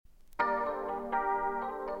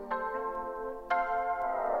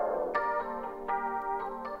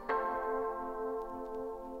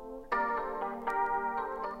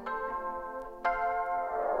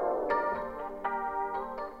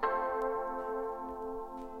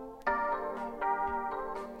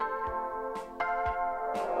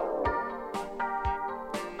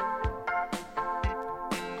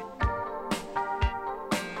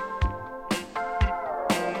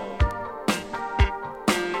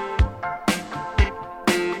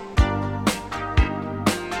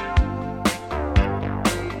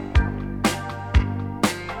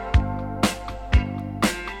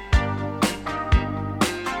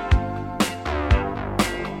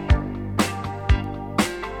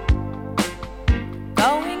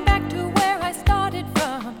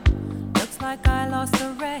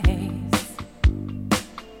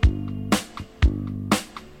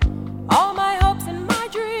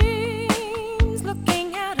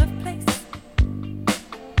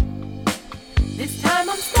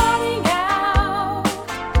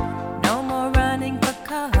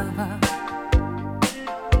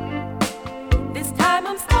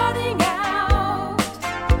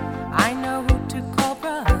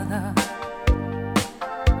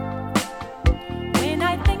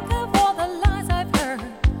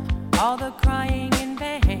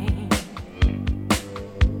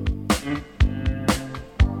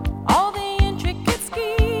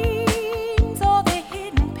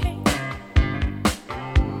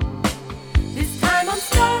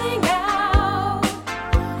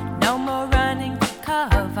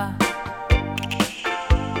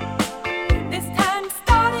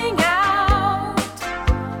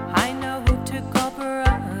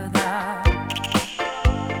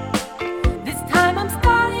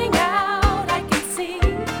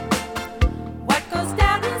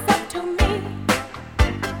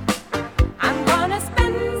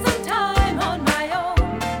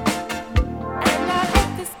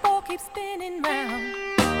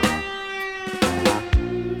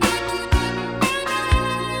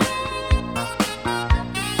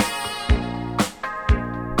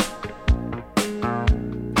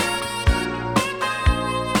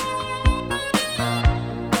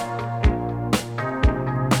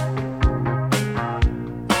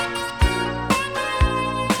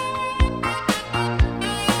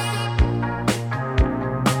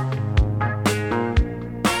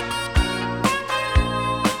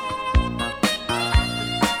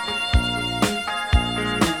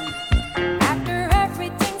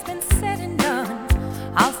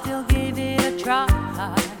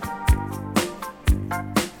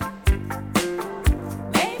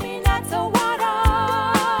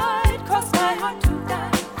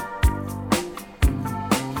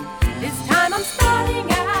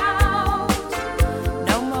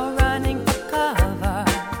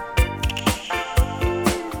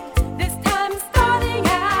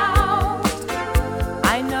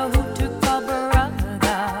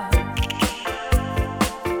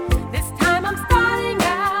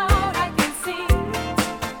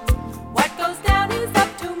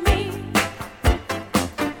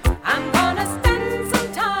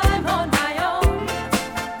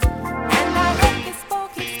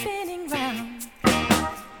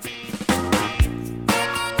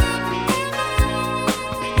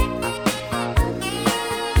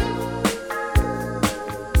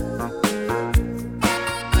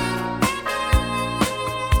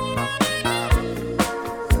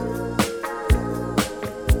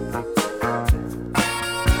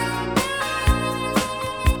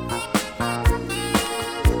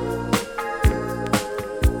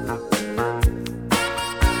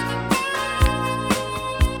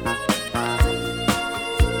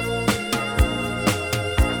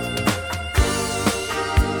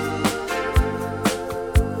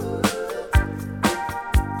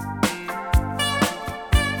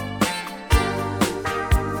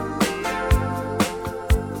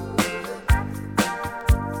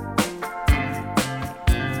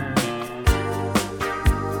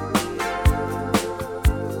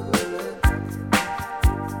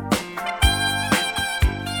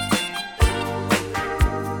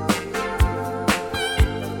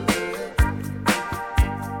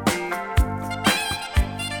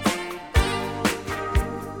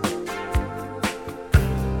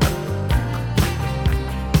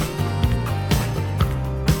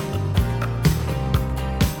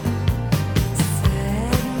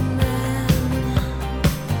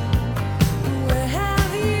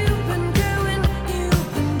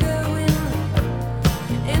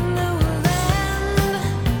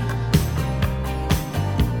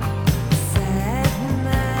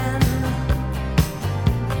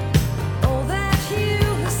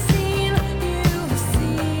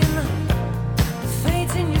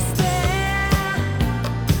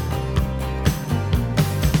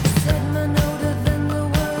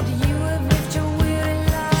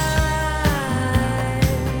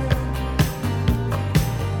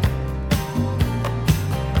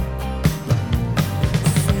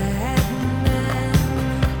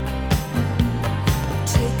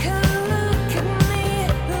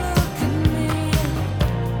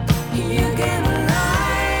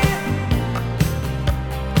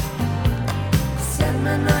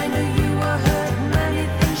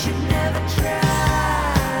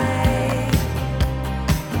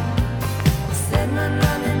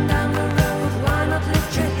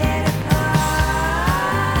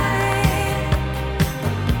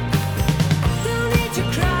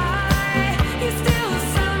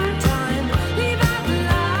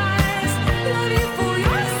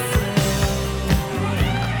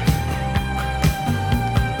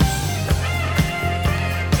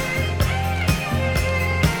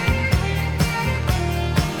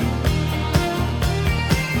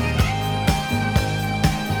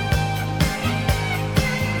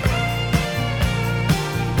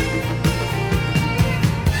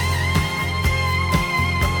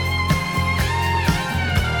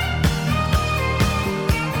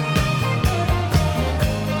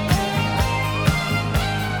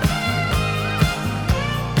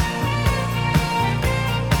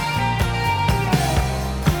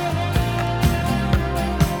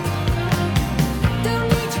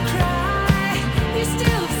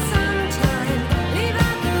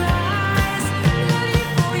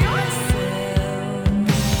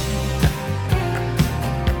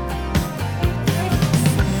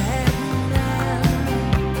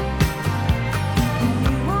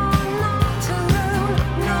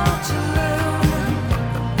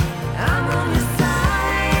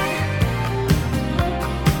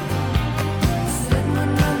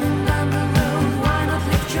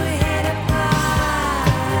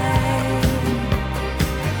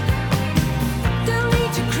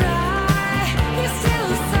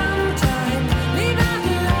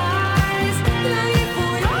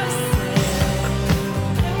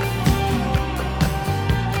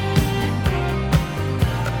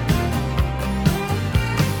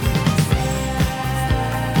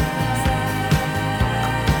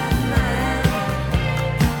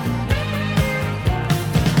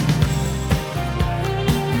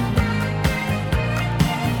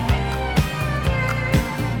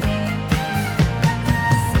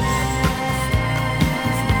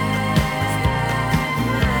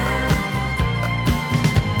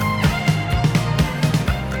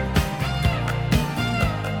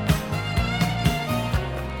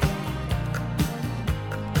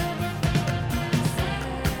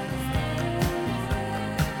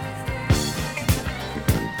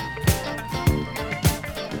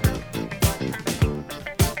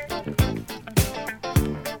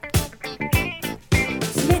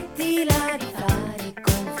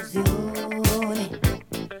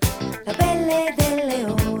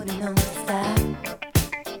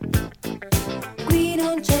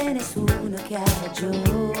che ha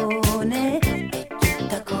ragione, è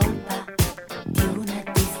tutta colpa di una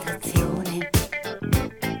distrazione.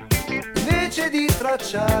 Invece di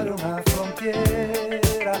tracciare una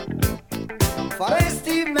frontiera,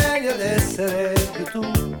 faresti meglio ad essere più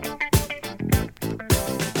tu,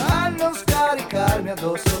 a non scaricarmi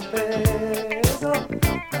addosso il peso,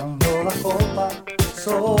 non do la colpa,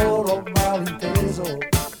 solo malinteso.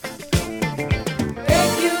 E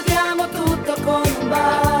chiudiamo tutto con un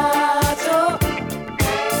bacio,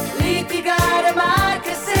 litigare ma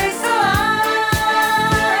che senso ha?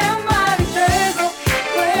 È un malinteso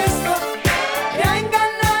questo, che ha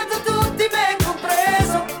ingannato tutti, me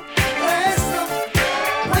compreso. Presto,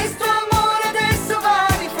 questo amore adesso va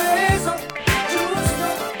difeso, giusto,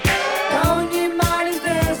 da ogni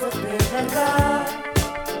malinteso per verdad.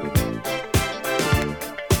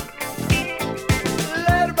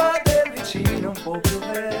 L'erba del vicino un po' più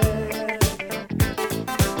verde,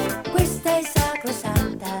 Questa è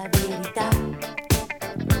sacrosanta verità,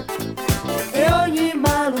 e ogni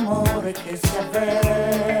malumore che si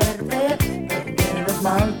avverte perde lo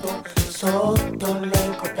smalto sotto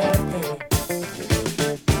le coperte.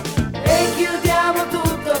 E chiudiamo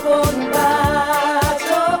tutto con un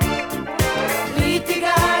bacio,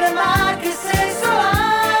 litigare ma che senso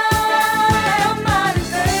ha? È un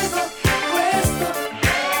malinteso questo,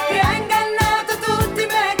 che ha ingannato tutti,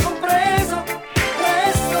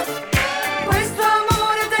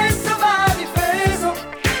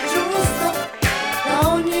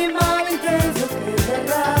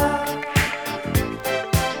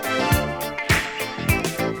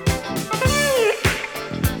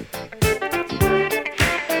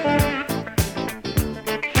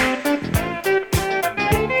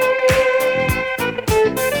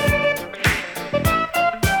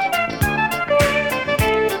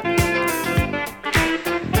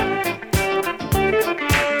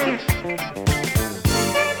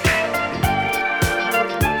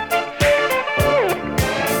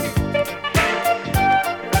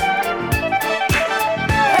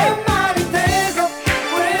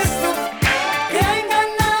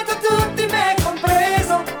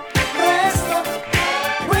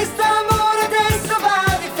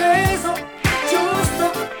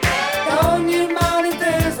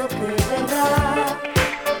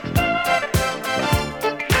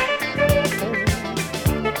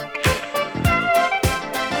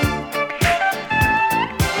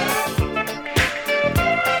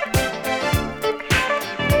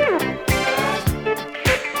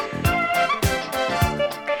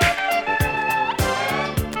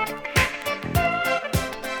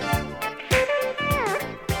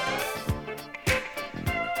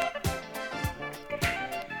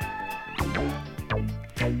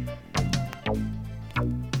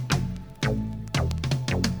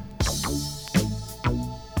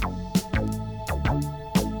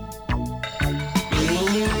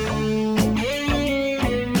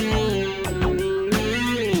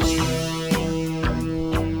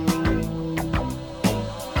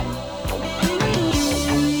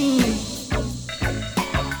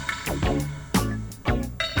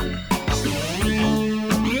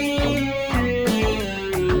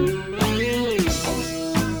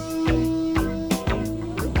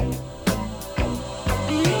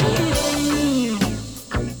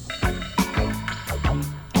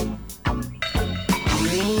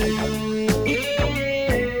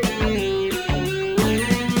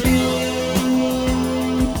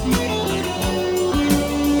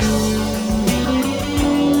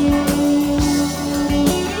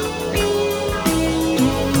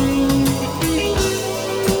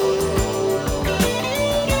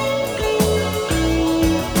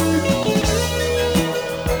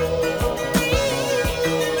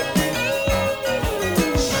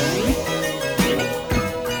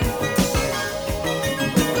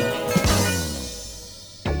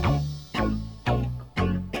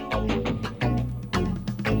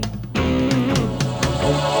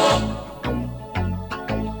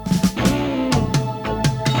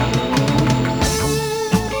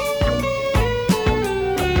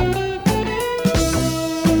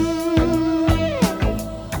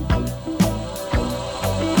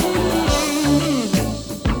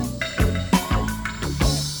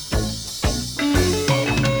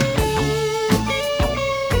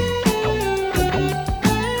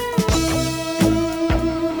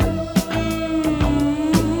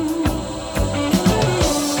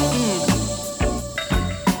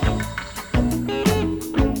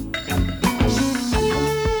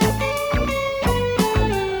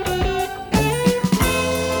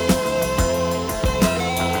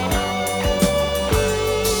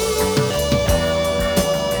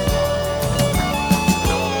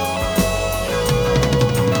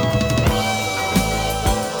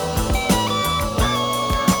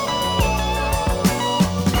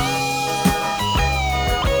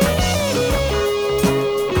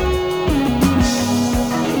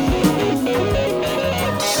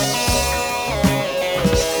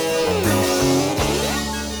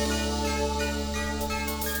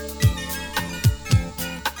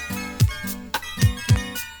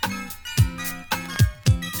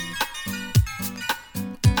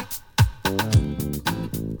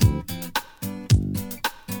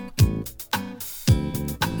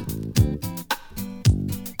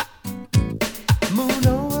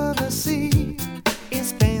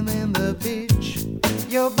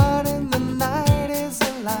 Your body in the night is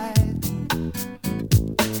a light,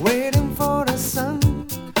 waiting for the sun.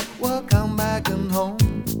 We'll come back and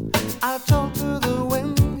home. I talk to the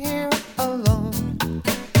wind here alone.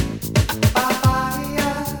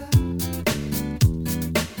 Papaya,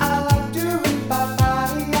 I like doing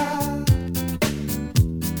papaya,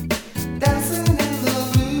 dancing in the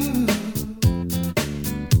blue.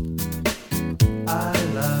 I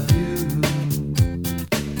love you.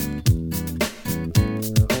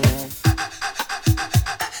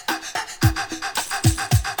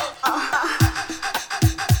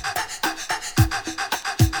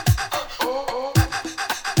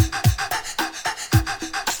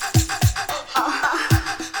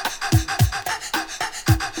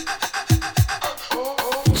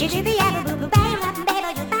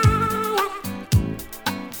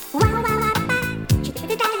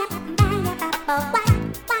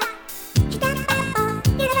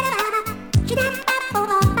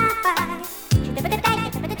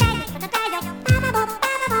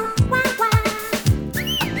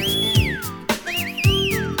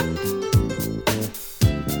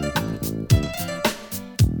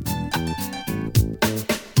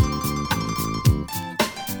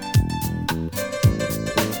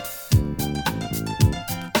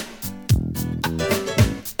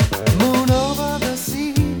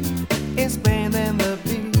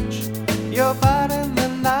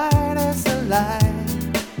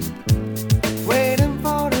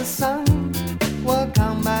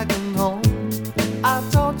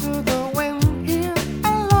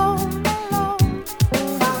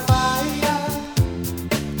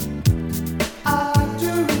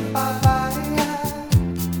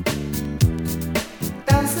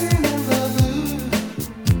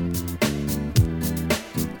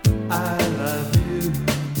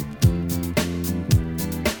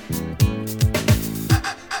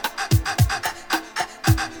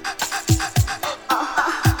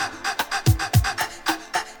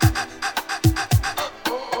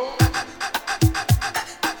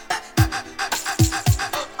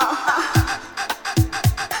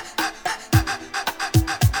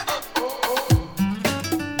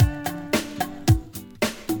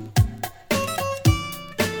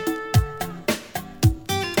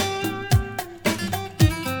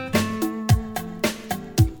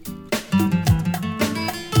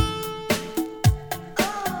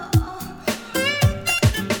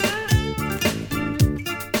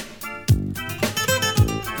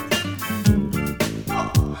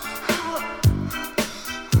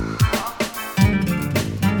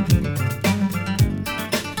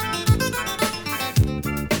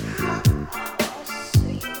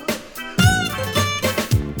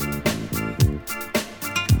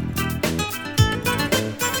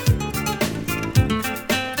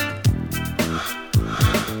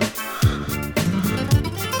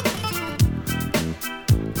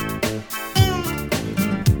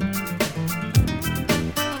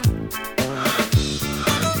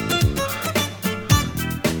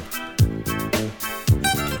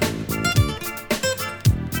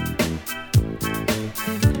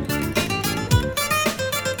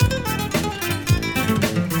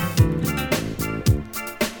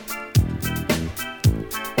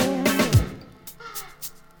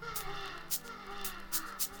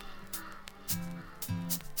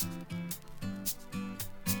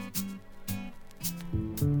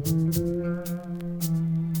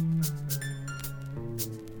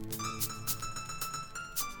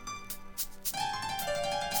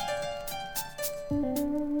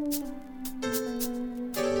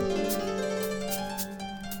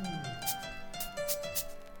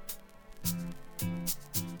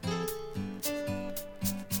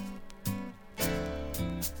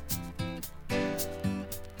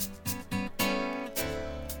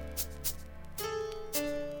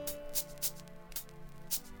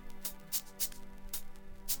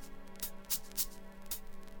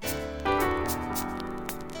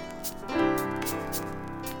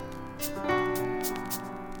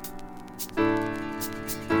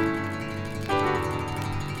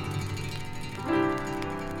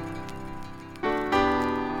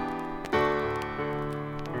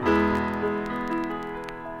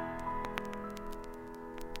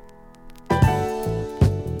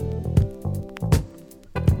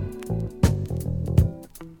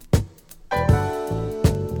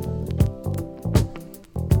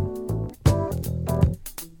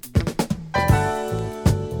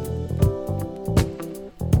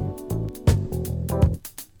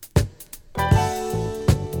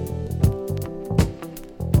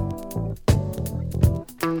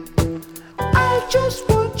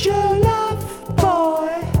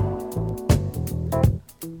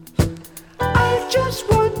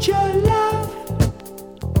 want your love.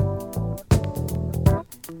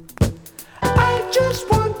 I just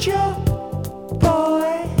want your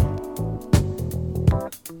boy.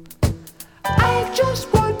 I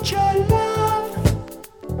just want your love.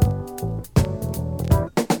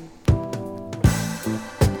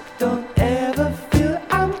 Don't ever feel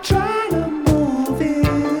I'm trying to move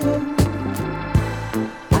in.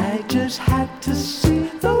 I just had to see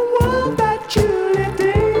the world that you lived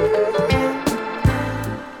in.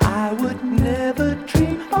 I would never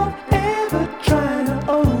dream of ever trying to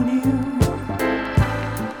own you.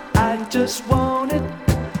 I just wanted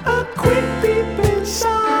a quick peep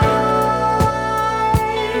inside.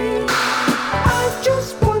 I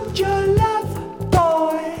just want your love,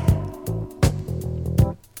 boy.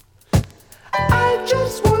 I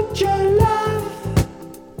just want your love.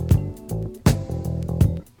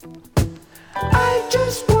 I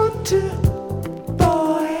just want to,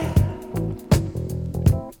 boy.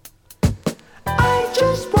 I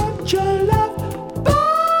just want your love, boy.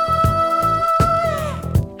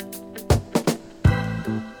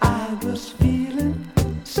 I was feeling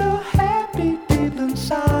so happy deep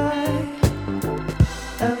inside,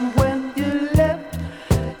 and when you left,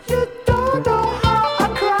 you don't know how I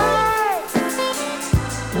cried.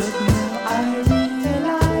 But now I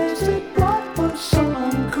realize that what was so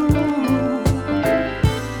uncool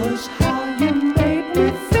was how you made me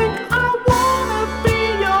think I wanna be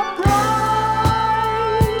your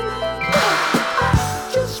bride. I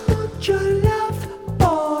just want your love,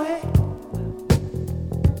 boy.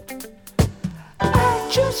 I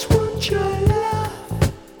just want your love.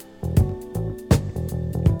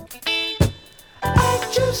 I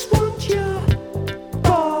just want your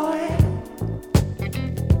boy.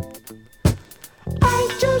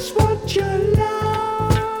 I just want your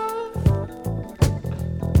love.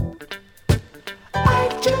 I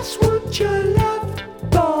just want your love,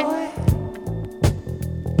 boy.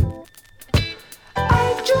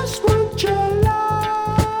 I just want your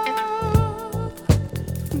love.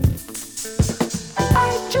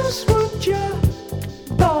 I just want your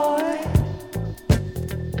boy.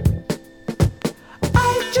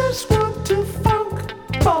 I just want to funk,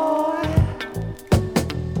 boy.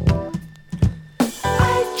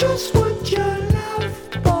 I just want your love,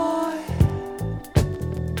 boy.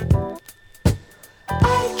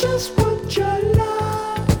 I just want your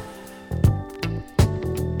love.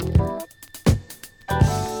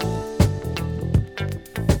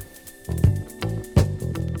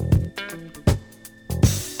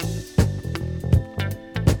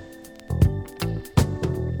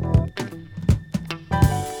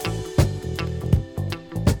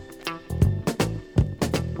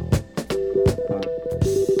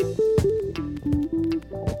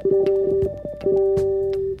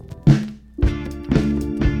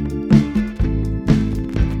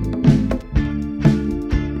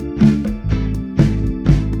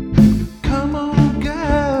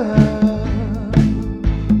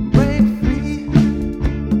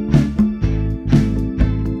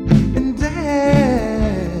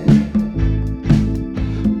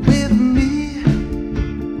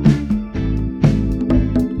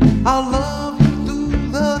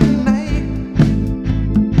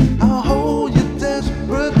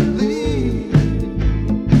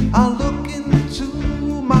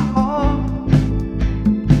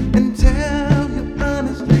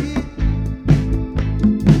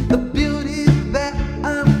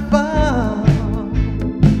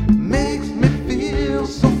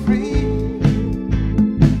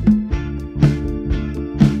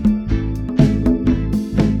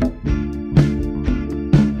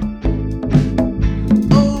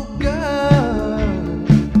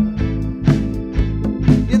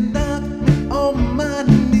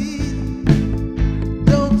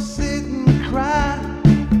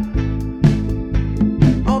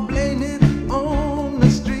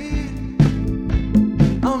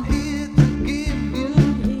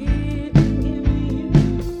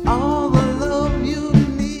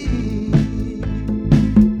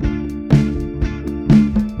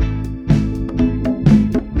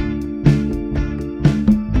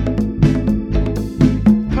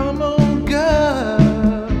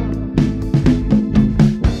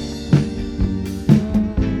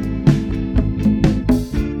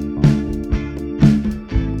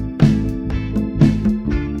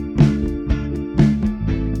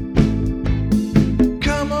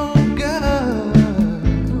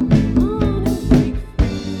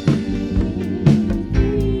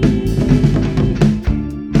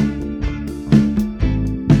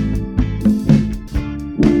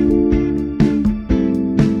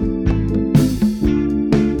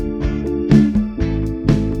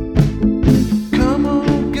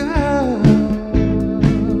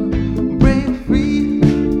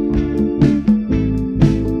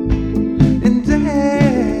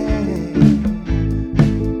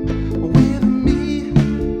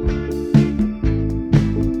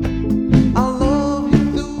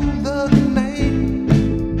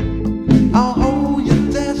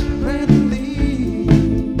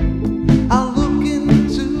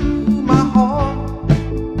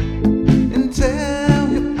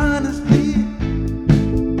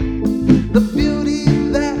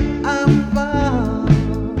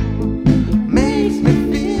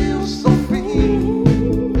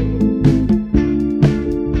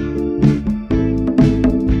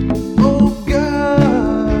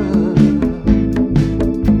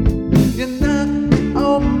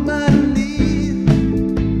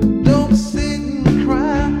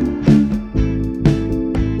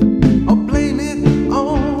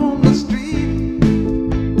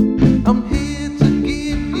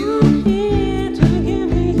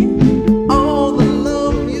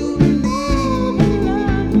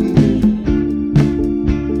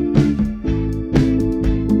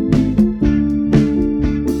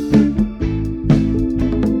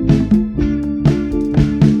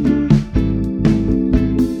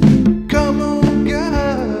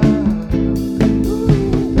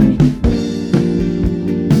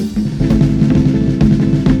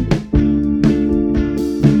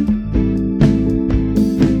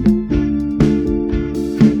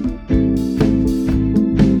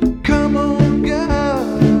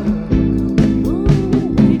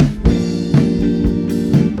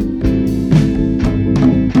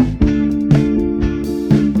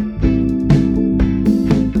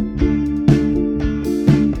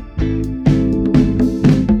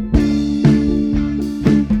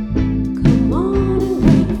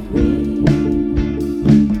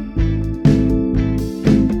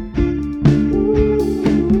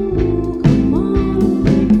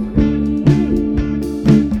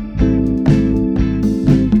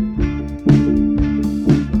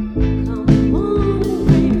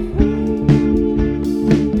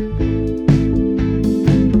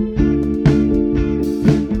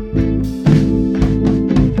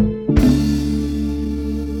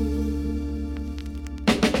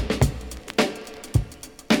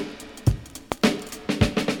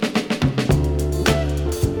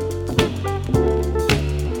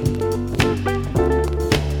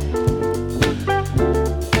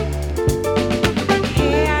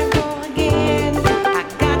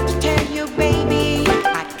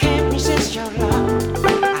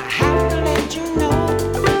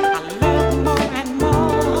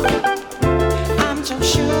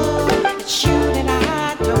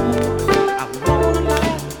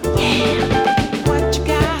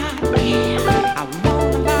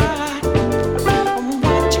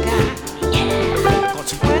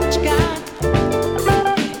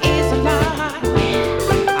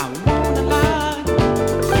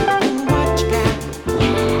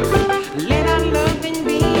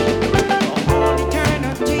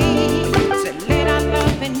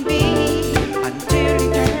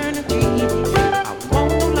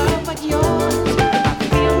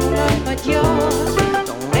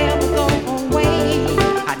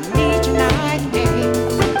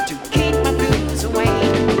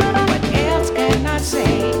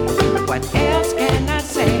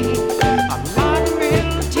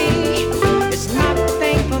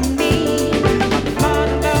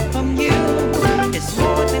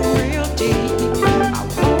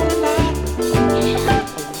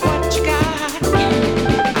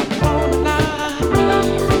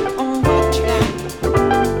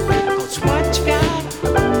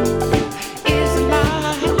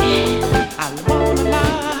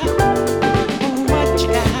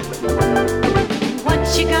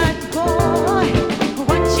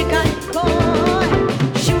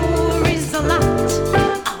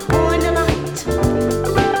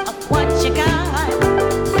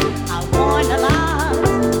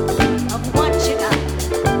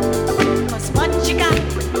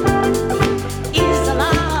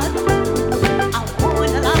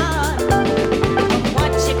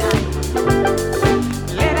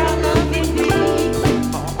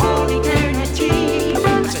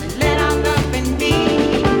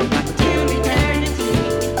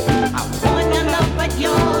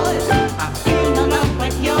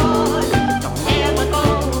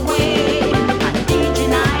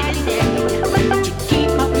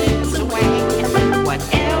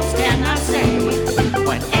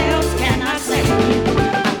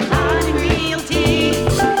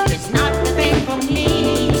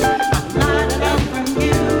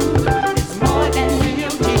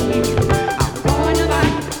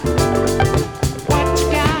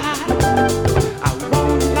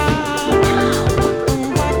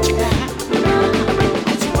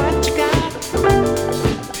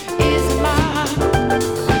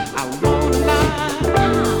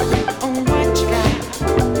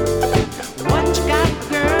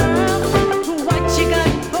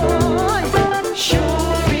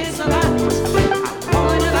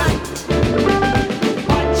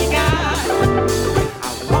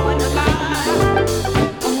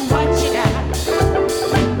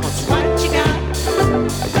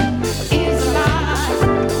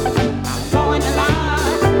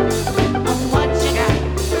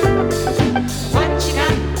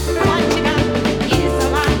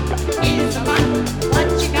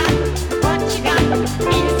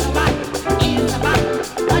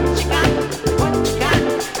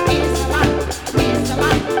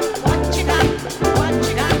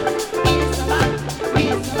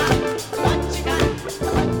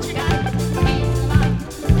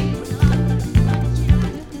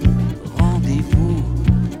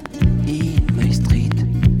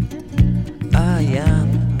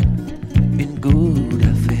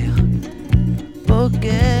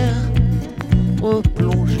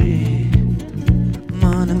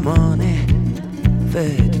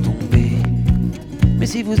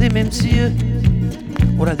 si vous aimez monsieur,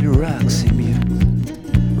 voilà du rock c'est mieux.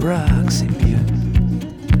 Rock c'est mieux.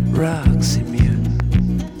 Rock c'est mieux.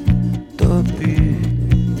 Topu,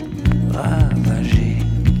 ravagé,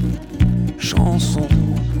 chanson,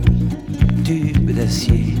 tube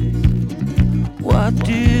d'acier,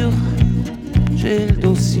 voiture, j'ai le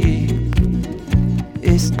dossier,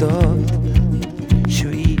 et stop, je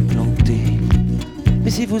suis planté.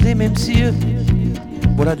 Mais si vous aimez monsieur,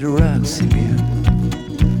 voilà du rock c'est mieux.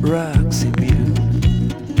 Rock c'est mieux.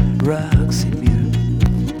 Rock c'est mieux.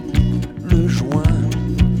 Le joint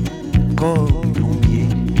comme plombier,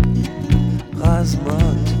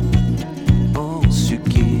 rase-motte en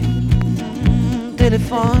suquet,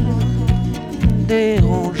 téléphone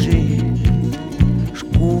dérangé,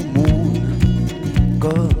 j'coumoune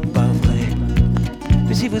comme pas vrai.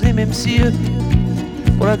 Mais si vous aimez monsieur,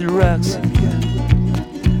 voilà du rock c'est mieux.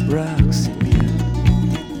 Rock c'est mieux.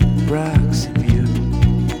 Rock c'est mieux.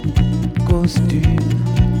 Costume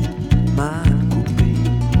mal coupé,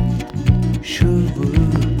 cheveux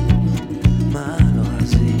mal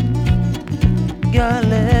rasés,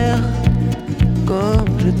 galère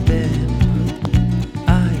comme je t'aime, I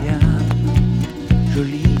am,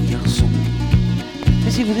 joli garçon.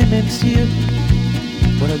 Mais si vous aimez monsieur,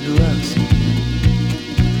 voilà du rock c'est mieux.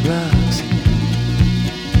 Rock c'est mieux.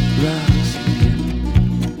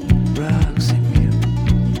 Rock c'est mieux.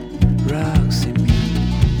 Rock c'est mieux. Rock c'est mieux.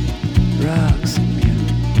 Rock c'est mieux. Rock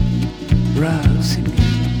c'est mieux. Rock c'est mieux.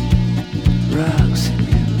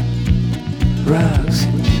 Rock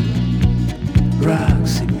c'est mieux. Rock c'est mieux. Rock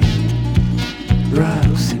c'est mieux.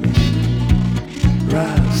 Rock c'est mieux.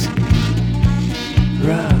 Rock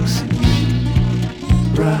c'est mieux. Rock c'est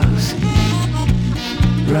mieux. Rock c'est mieux. Rock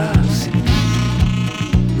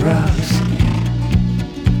c'est mieux. Rock c'est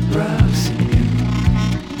mieux. Rock c'est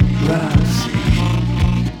mieux.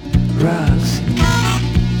 Rock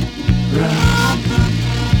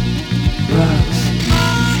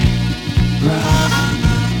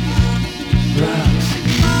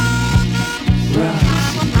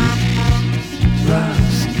mieux.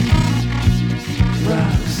 Rock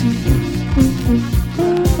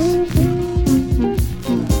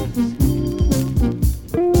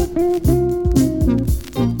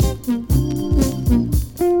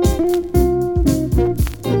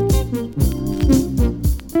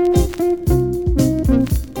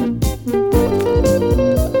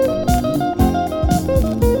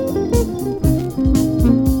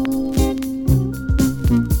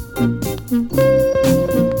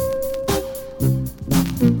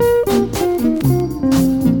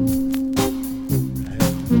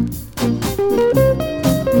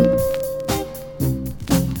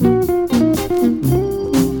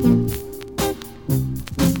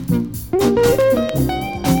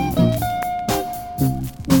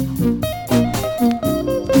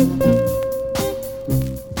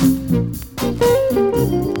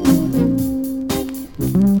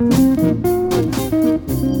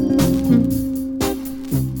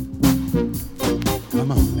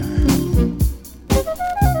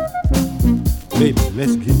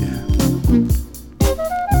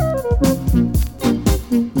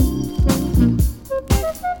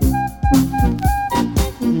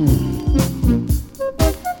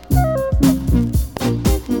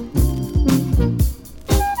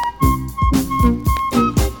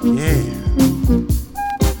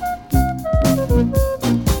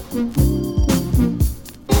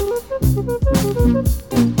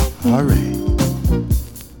All right.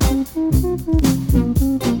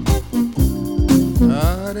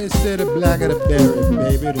 Ah, they say the blacker the berry,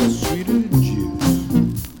 baby, the sweeter the juice.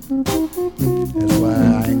 That's why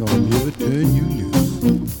I ain't gonna never turn you loose.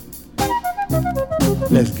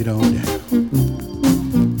 Let's get on down.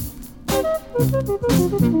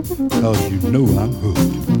 'Cause you know I'm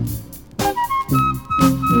hooked.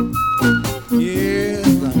 Yes,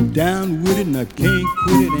 I'm down with it and I can't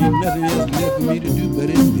quit it. Ain't nothing else left for me to do but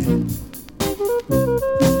admit it.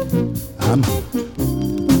 I'm hooked.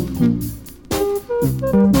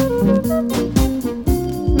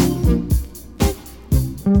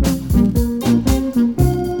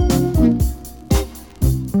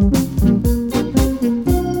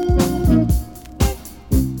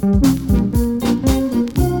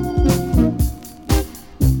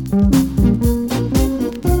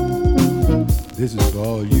 This is for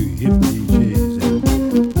all you hip DJs out there.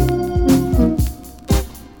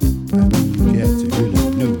 I mean, you cats that really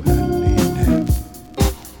know how to lay it down.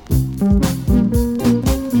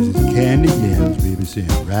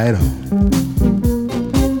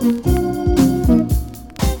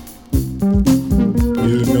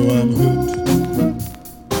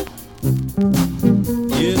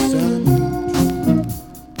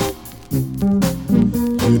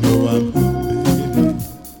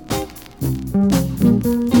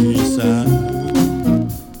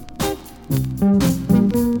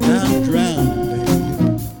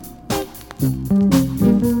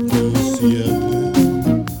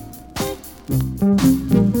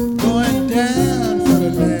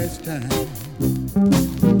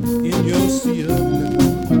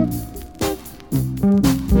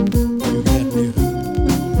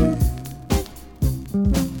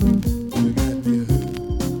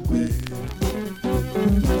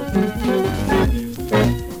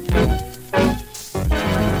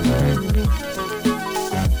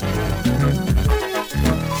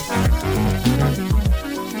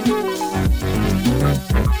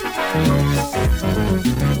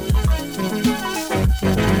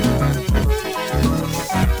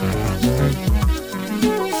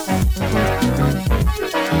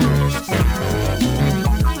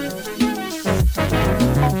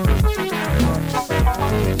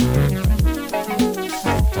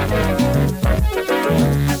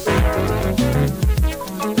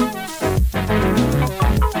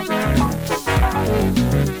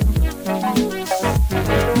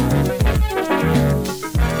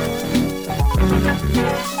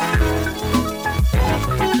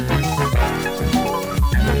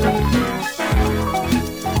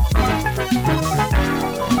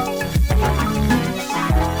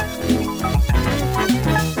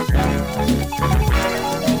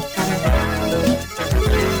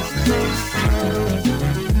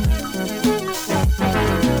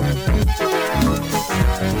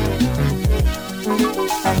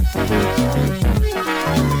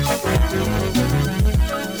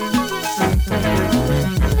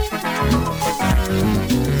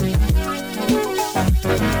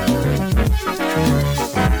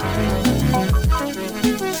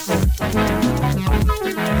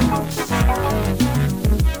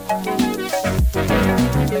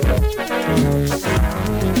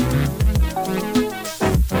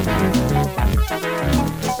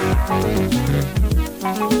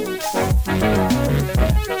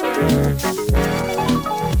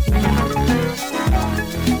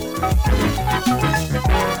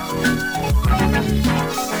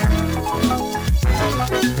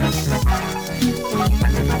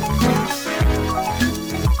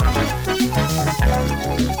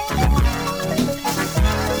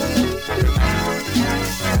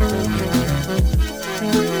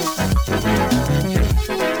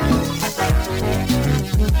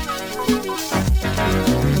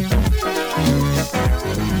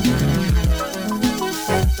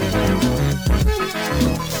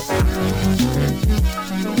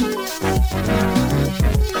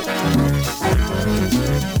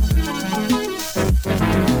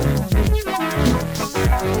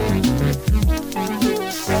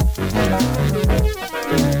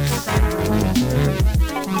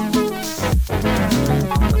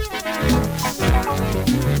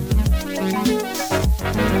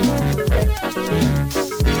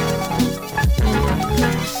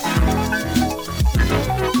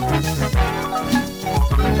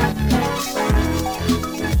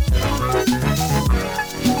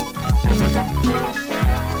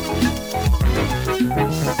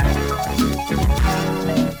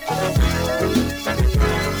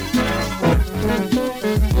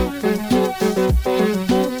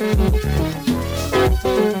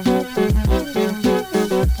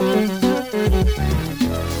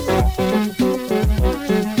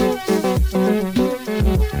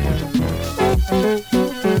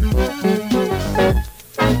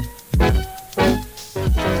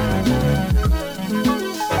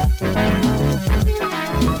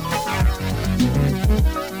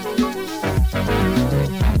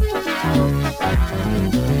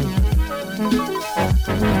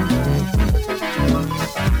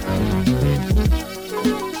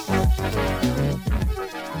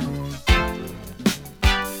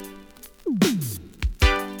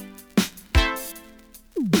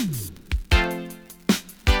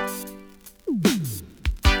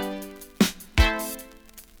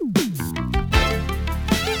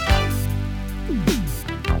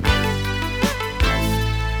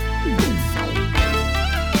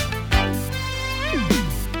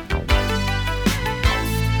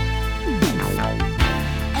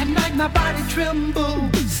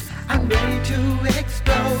 symbols, I'm ready to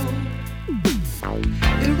explode.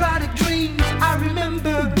 Erotic dreams, I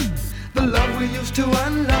remember the love we used to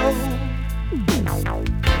unload.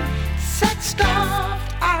 Sex starved,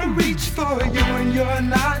 I reach for you and you're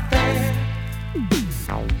not there.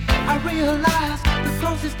 I realize the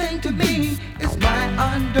closest thing to me is my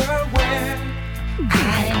underwear.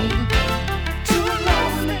 I'm too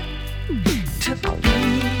lonely to be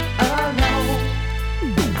alone.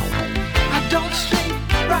 I don't sleep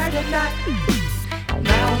right at night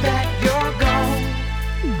now that you're gone.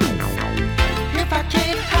 If I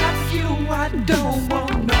can't have you, I don't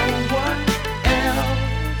want no one else.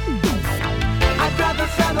 I'd rather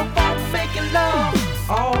settle for making love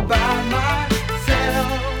all by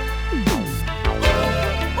myself.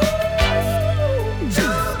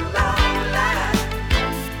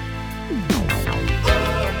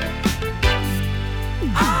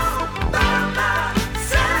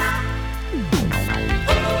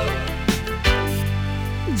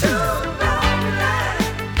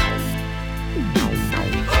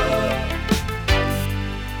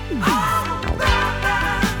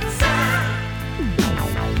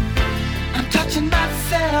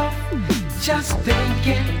 Just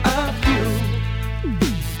thinking of you.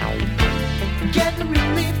 Getting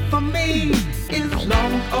relief for me is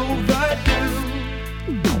long overdue.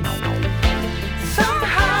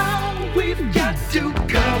 Somehow we've got to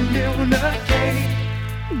communicate.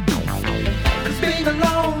 'Cause being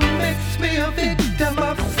alone makes me a victim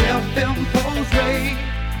of self-imposed rape.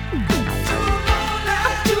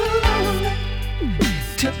 I'm too lonely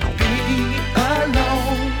to be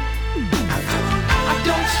alone. I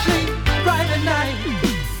don't sleep right at night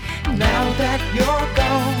now that you're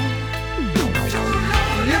gone.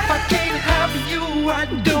 If I can't have you, I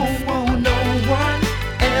don't want no one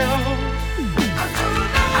else.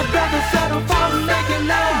 I'd rather settle for making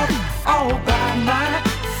love all by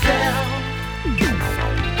myself. You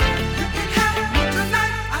can have me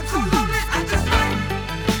tonight. I'm so lonely, I just might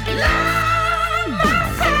love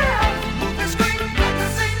myself. Moving straight like a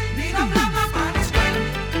scene, need a love, my body scream.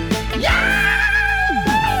 Yeah.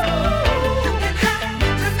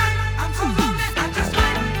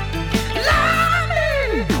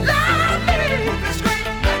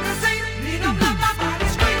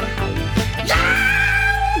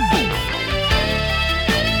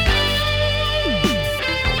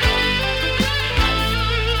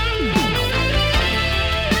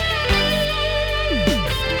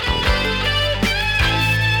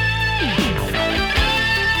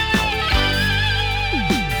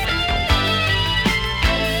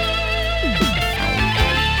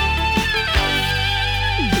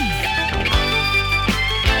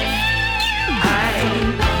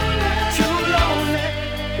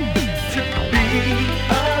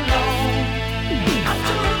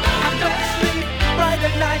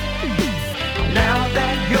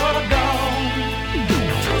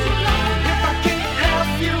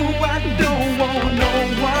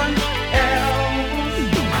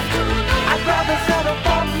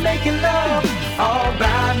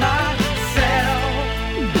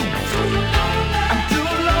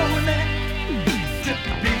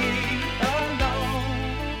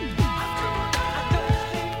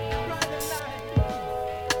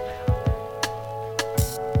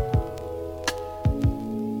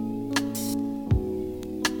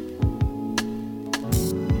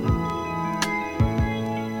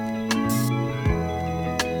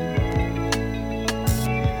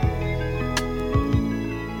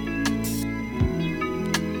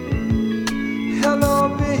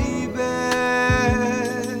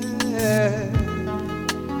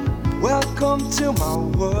 Welcome to my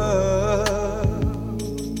world,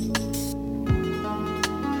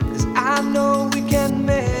 'cause I know we can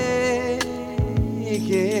make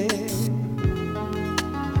it.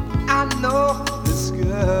 I know this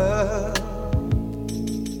girl,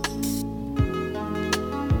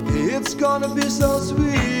 it's gonna be so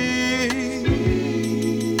sweet.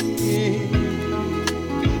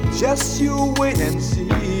 Just you wait and see.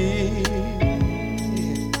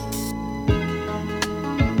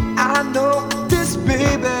 I know this,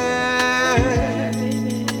 baby.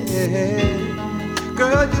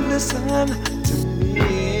 Girl, you listen to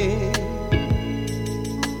me.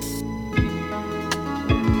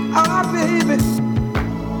 Oh, baby,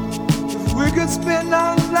 if we could spend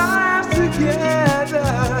our lives together,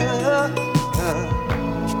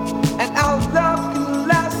 and our love can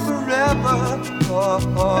last forever.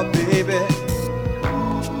 Oh, baby,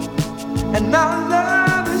 and our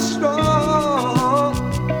love is strong.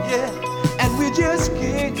 And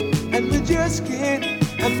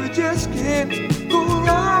we just can't go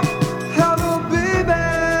wrong. Hello, baby.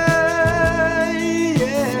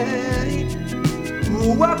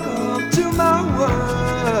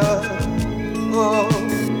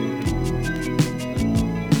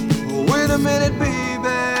 minute, baby.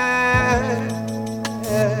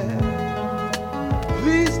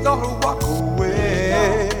 Please don't walk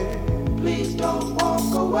away. Please don't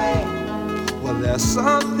walk away. Well, there's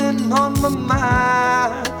something on my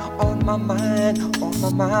mind, on my mind, on my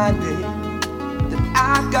mind, baby, that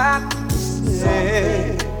I got to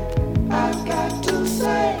say. I've got to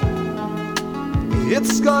say,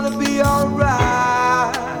 it's gonna be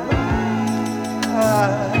alright.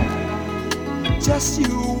 Just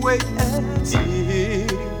you wait and see.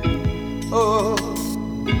 Oh,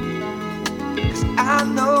 'cause I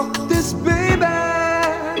know this baby,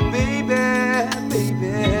 baby,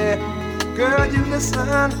 baby. Girl, you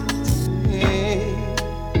listen to me.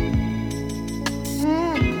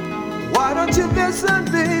 Why don't you listen,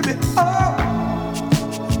 baby? Oh,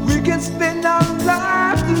 we can spend our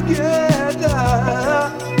lives together,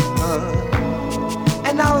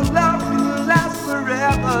 and our love will last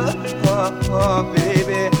forever,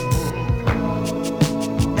 baby.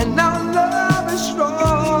 And our love is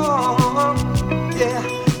strong, yeah.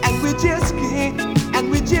 And we just can't, and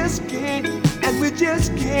we just can't, and we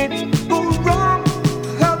just can't go wrong,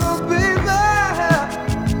 hello, baby.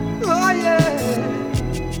 Oh yeah.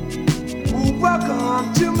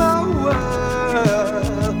 Welcome to my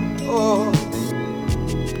world. Oh,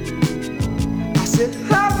 I said,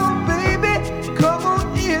 hello, baby. Come on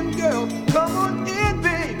in, girl. Come on in,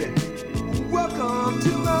 baby. Welcome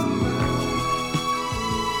to my world.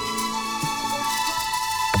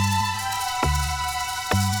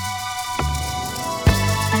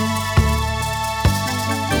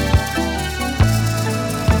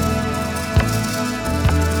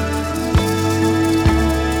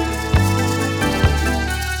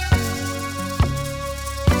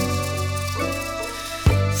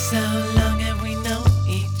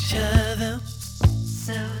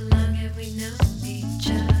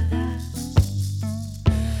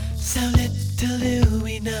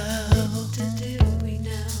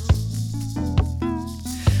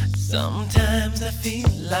 Sometimes I feel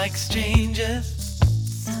like strangers.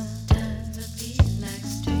 Sometimes I feel like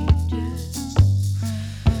strangers.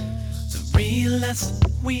 The real us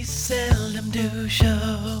we seldom do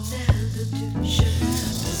show.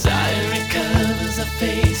 Desire covers our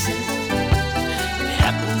faces. It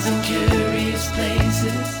happens in curious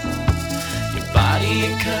places. Your body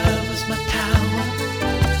it covers my tower.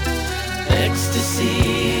 Ecstasy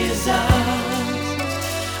is ours.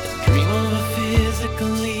 A dream of a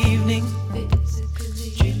physical evening.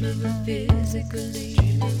 Dream of a physical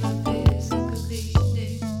evening.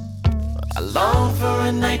 I long for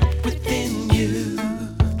a night within you.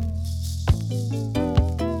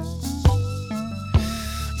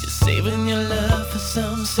 You're saving your love for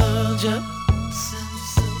some soldier.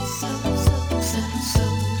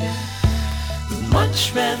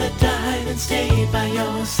 Much rather die than stay by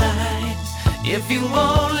your side. If you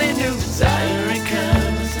only knew, desire it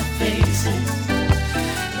covers our faces.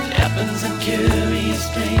 It happens in curious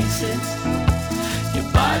places. Your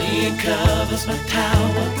body it covers my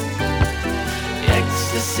tower.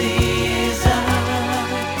 Ecstasy is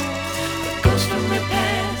ours. What goes from your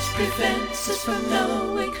past prevents us from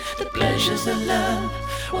knowing the pleasures of love.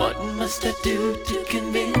 What must I do to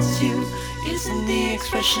convince you? Isn't the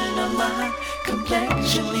expression of my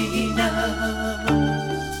complexion enough?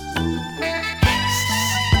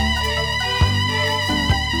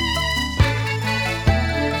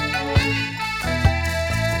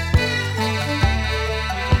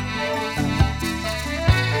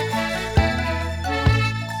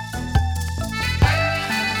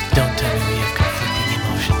 Don't tell me we have conflicting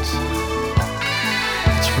emotions.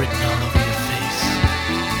 It's written all over your face.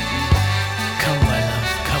 Come, my love,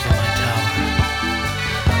 cover my tower.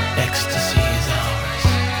 Ecstasy is ours.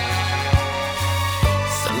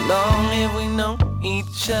 So long have we known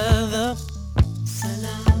each other. So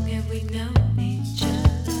long have we known each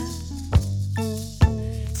other.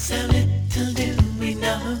 So little do we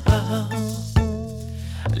know.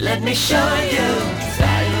 Let me show you.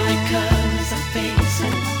 Desire it covers our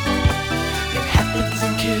faces. It happens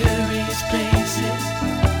in curious places.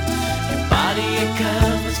 Your body it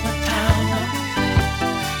covers my tower.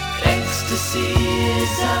 Ecstasy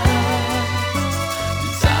is ours.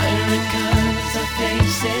 Desire it covers our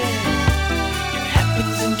faces. It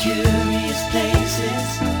happens in curious places.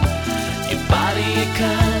 Your body it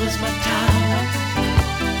covers my tower.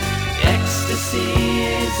 Ecstasy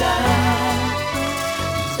is ours.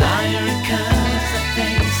 Desire it covers our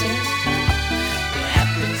faces. It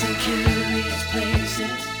happens in curious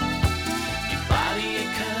places. Your body it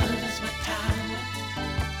covers my tower.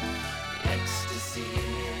 Ecstasy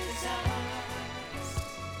is ours.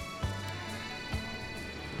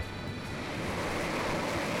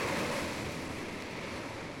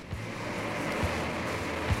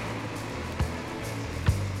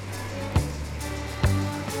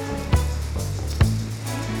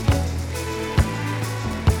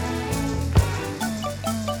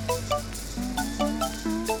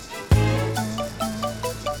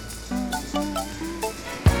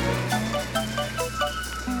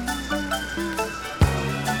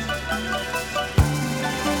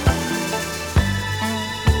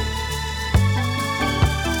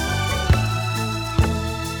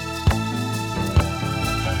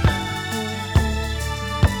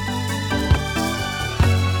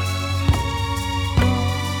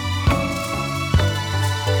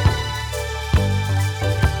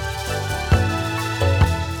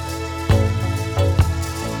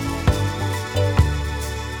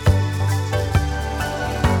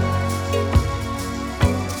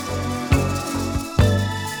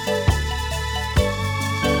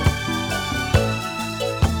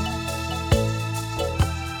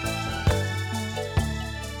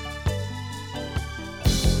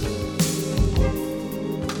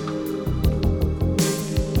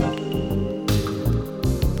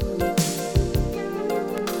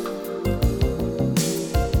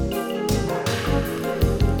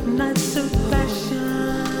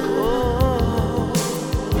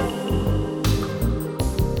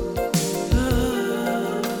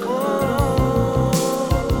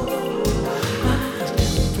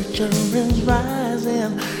 temperature is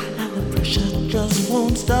rising and the pressure just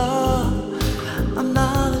won't stop. I'm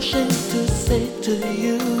not ashamed to say to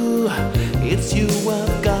you, it's you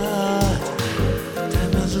I've got. The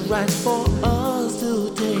time is right for us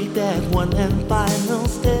to take that one and final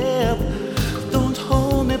step. Don't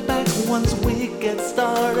hold me back once we get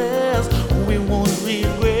started. We won't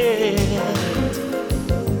regret.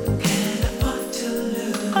 Can't afford to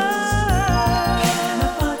lose. Can't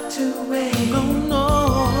afford to wait. No,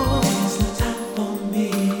 no. There's no time for me.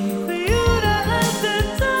 For you to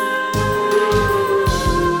hesitate.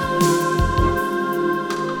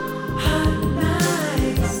 Hot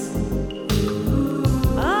nights.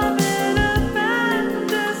 I'm in a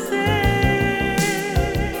fantasy.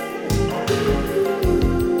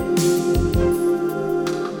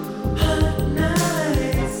 Hot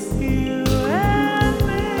nights, you and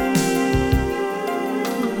me.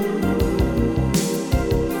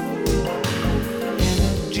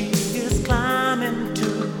 Energy is climbing to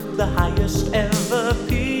the highest ever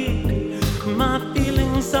peak. My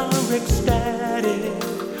feelings are ecstatic.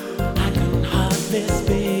 I can hardly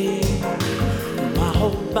speak. My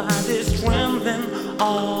whole body's trembling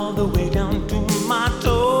all the way down to my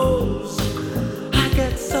toes. I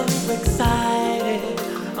get so excited.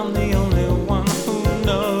 I'm the only one who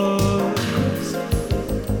knows.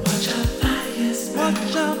 Watch our fires burn.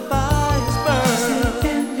 Watch our fires burn.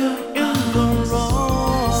 In your arms.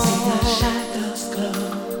 See our shadows glow.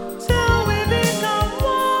 Till we become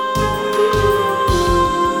one.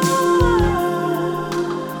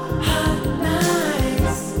 Hot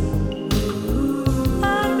nights.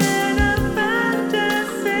 I'm in a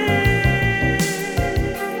fantasy.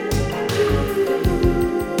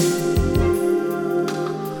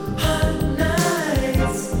 Hot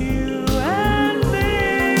nights, you and me.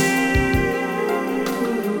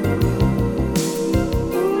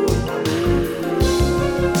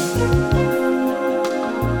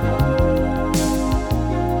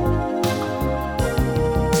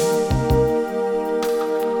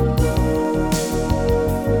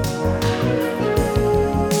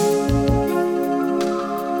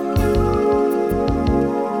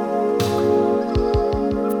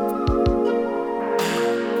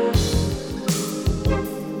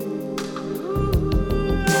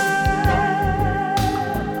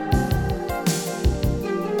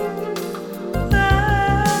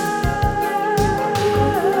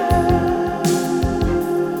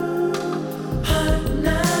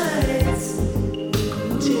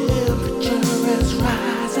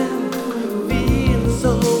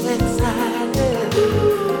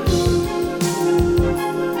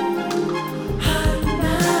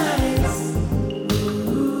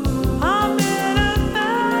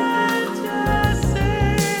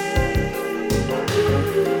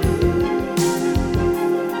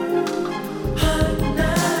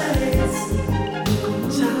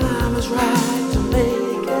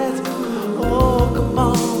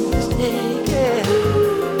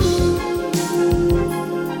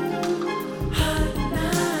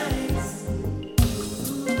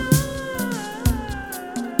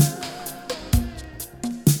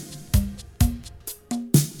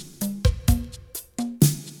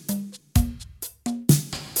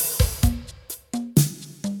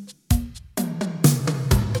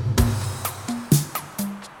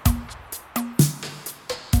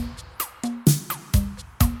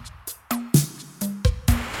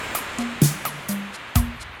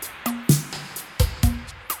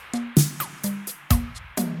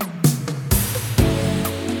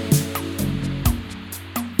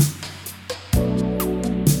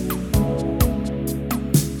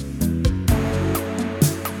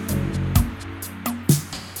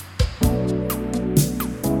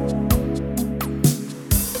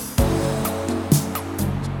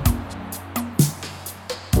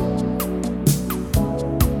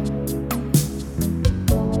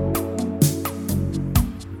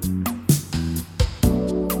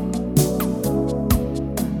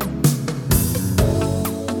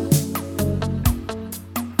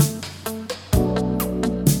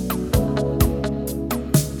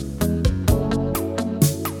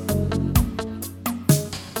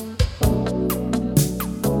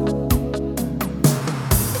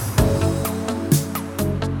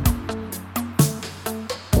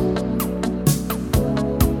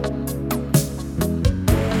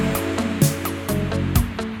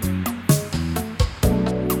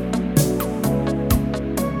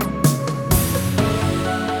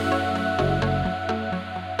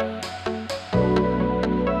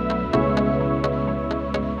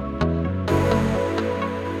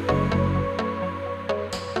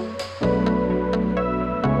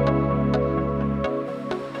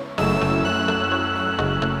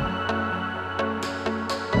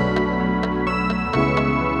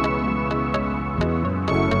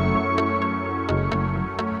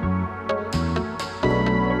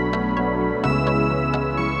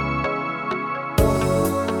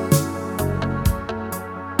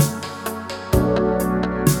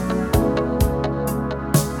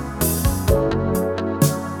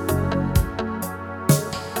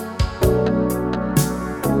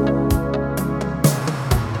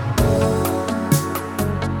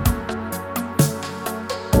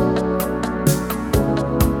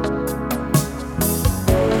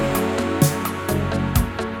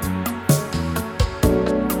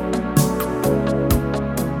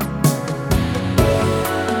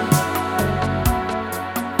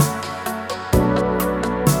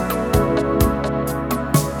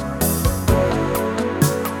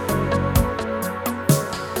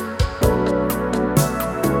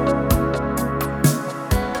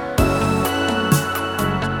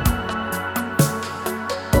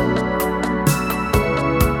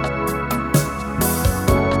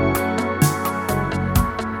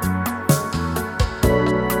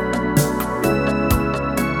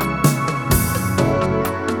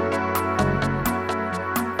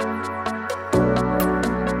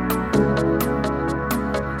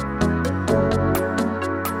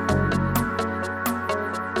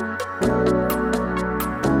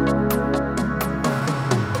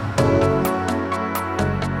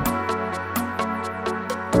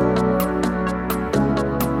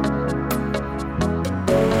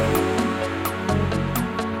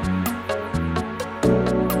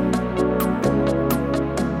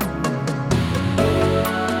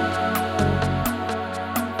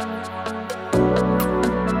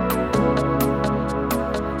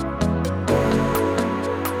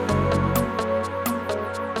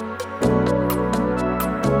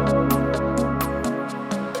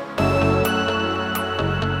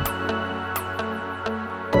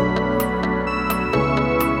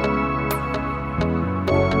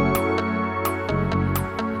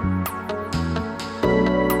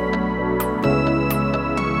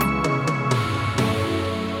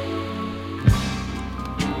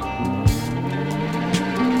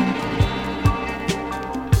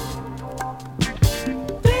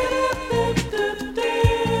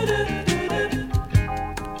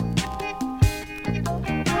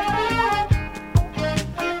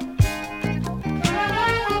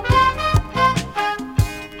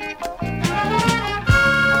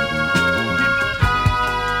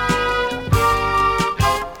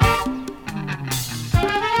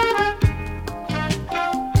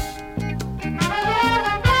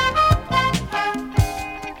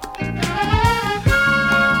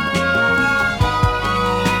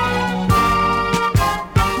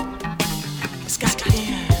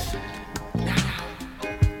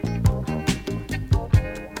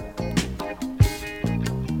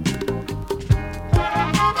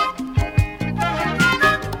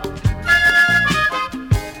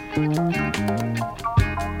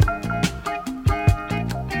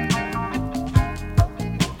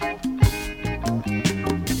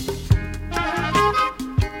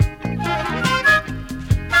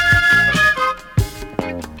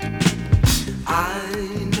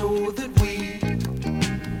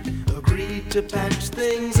 to patch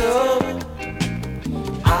things up.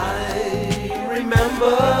 I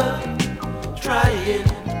remember trying,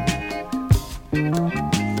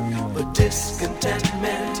 but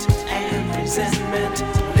discontentment and resentment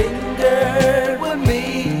lingered with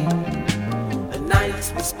me. The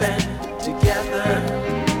nights we spent together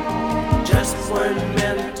just weren't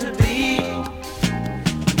meant to be.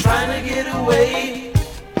 Trying to get away,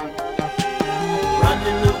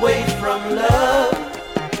 running away from love.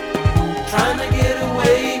 Trying to get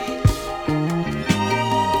away,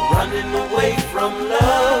 running away from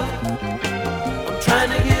love. I'm trying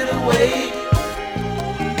to get away,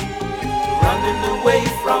 running away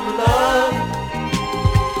from love.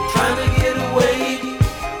 Trying to get away,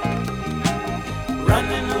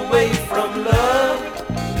 running away from love.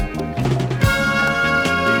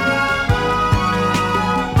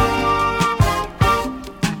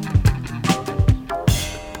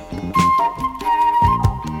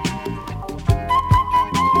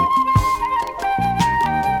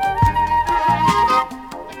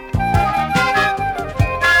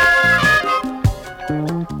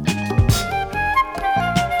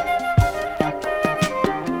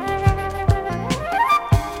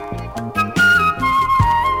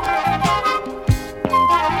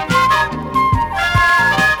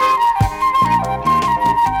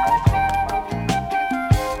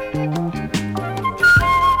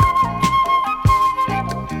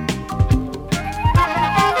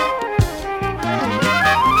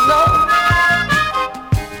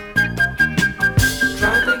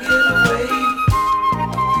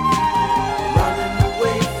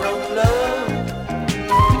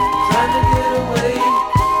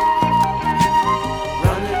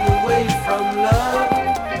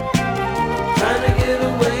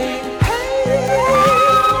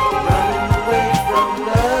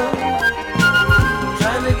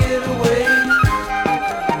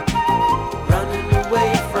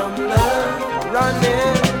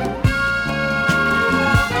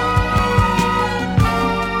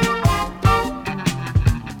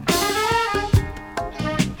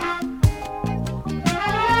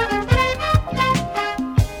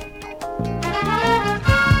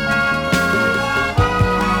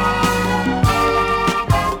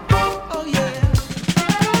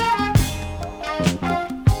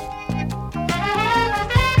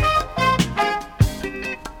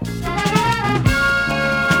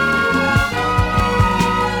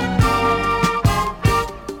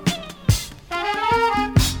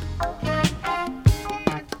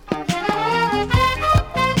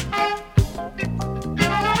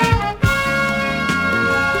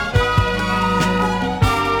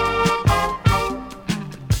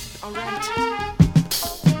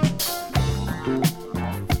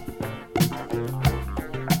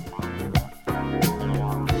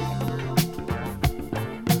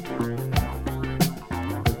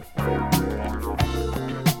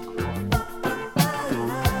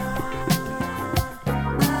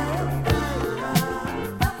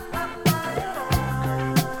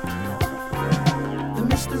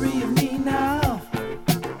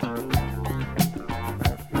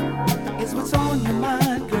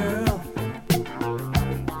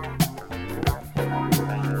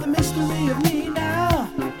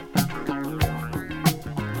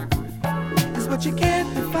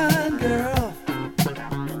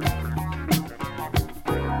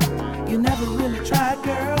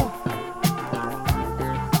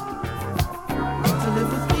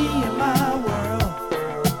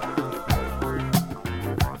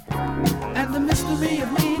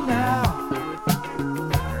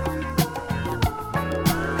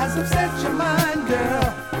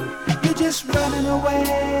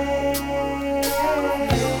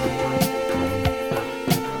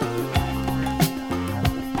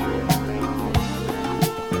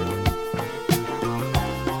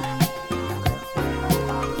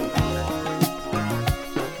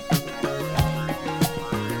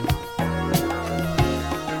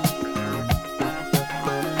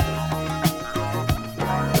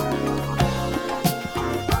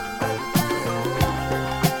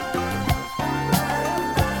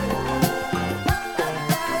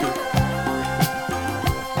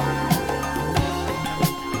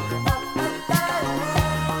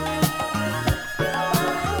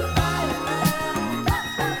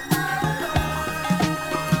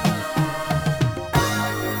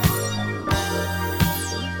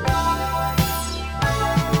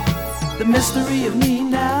 The mystery of me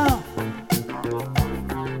now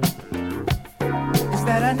is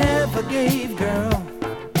that I never gave, girl.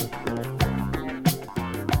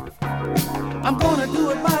 I'm gonna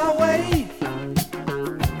do it my way.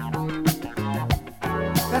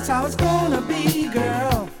 That's how it's gonna be,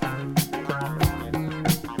 girl.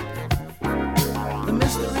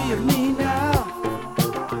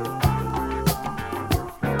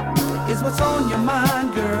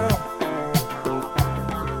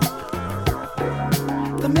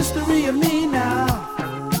 mystery of me now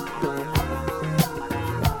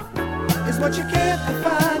is what you can't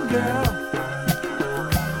define, girl.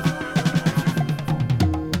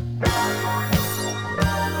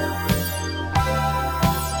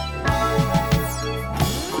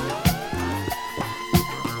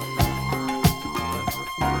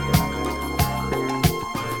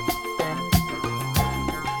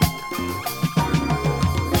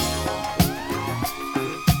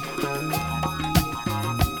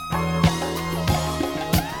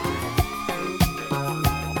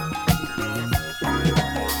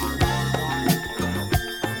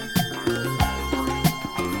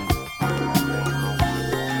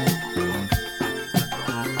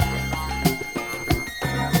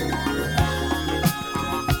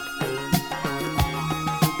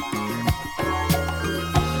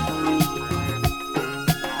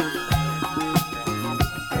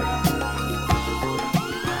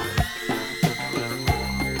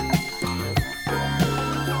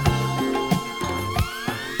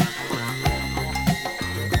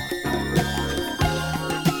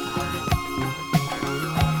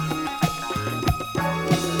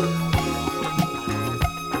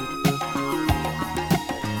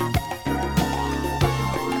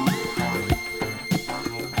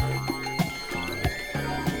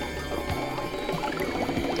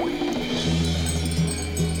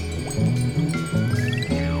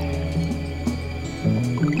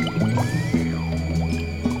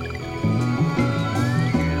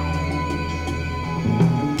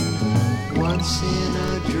 Once in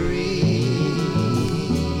a dream,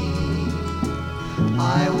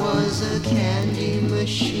 I was a candy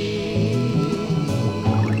machine,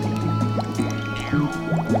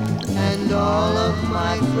 and all of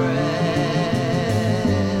my friends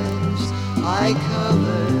I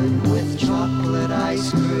covered with chocolate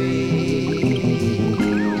ice cream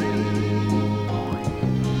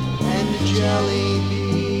and jelly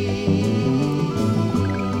beans.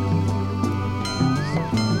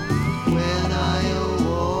 When I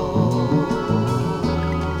awoke,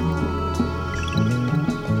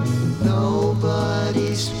 nobody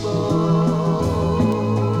spoke.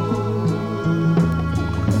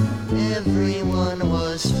 Everyone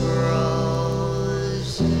was frozen.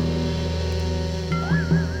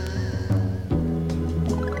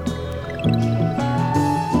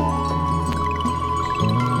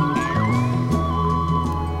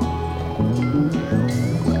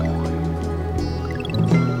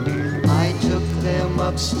 I took them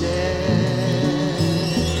upstairs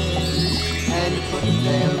and put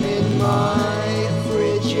them in my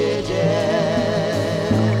Frigidaire,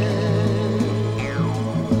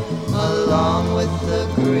 along with the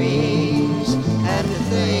greens and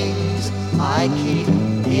things I keep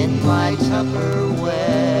in my Tupperware.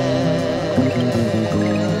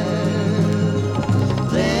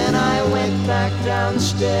 Then I went back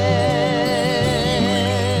downstairs,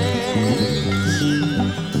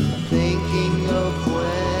 thinking of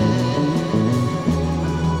when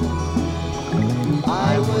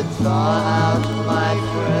I would thaw out my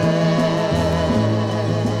friends.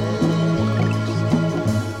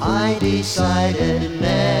 I decided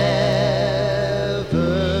never.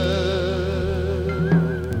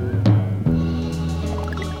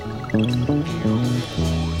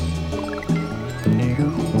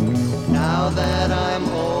 Now that I'm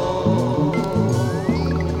old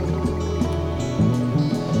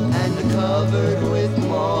and covered with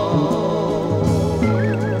mold,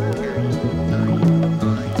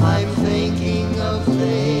 I'm thinking of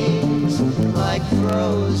things like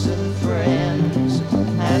frozen friends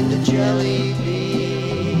and jelly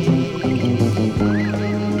beans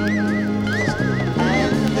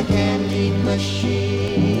and the candy machine.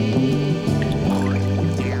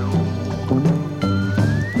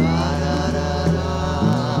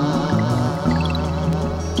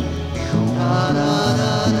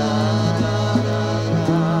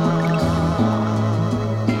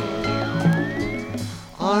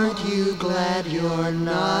 Aren't you glad you're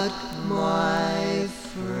not my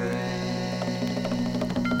friend?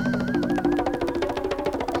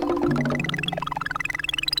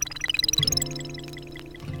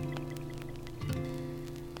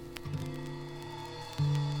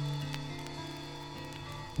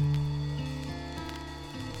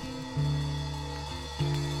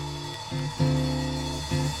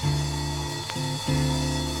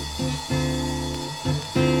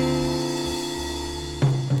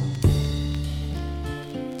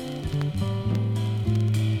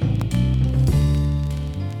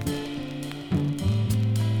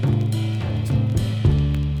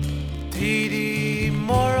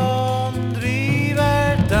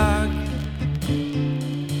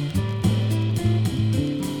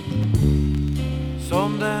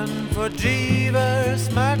 som den fördriver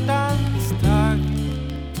smärtans takt.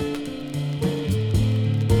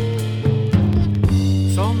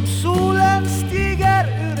 Som solen stiger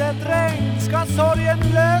ur ett regn ska sorgen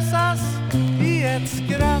lösas i ett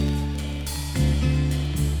skratt.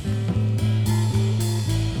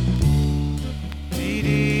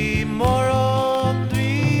 Tidig morgon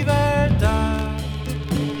driver dag,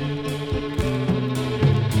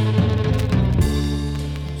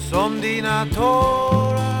 som dina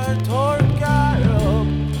tårar torkar upp.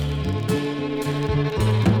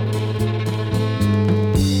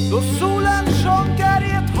 Då solen sjunker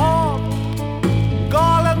i ett hav,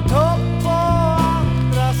 galen topp på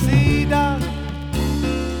andra sidan.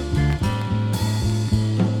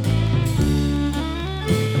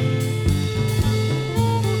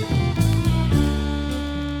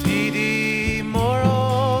 Tidig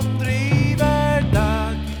morgon driver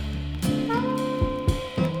dag,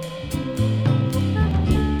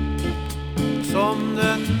 som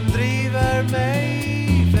den driver mig.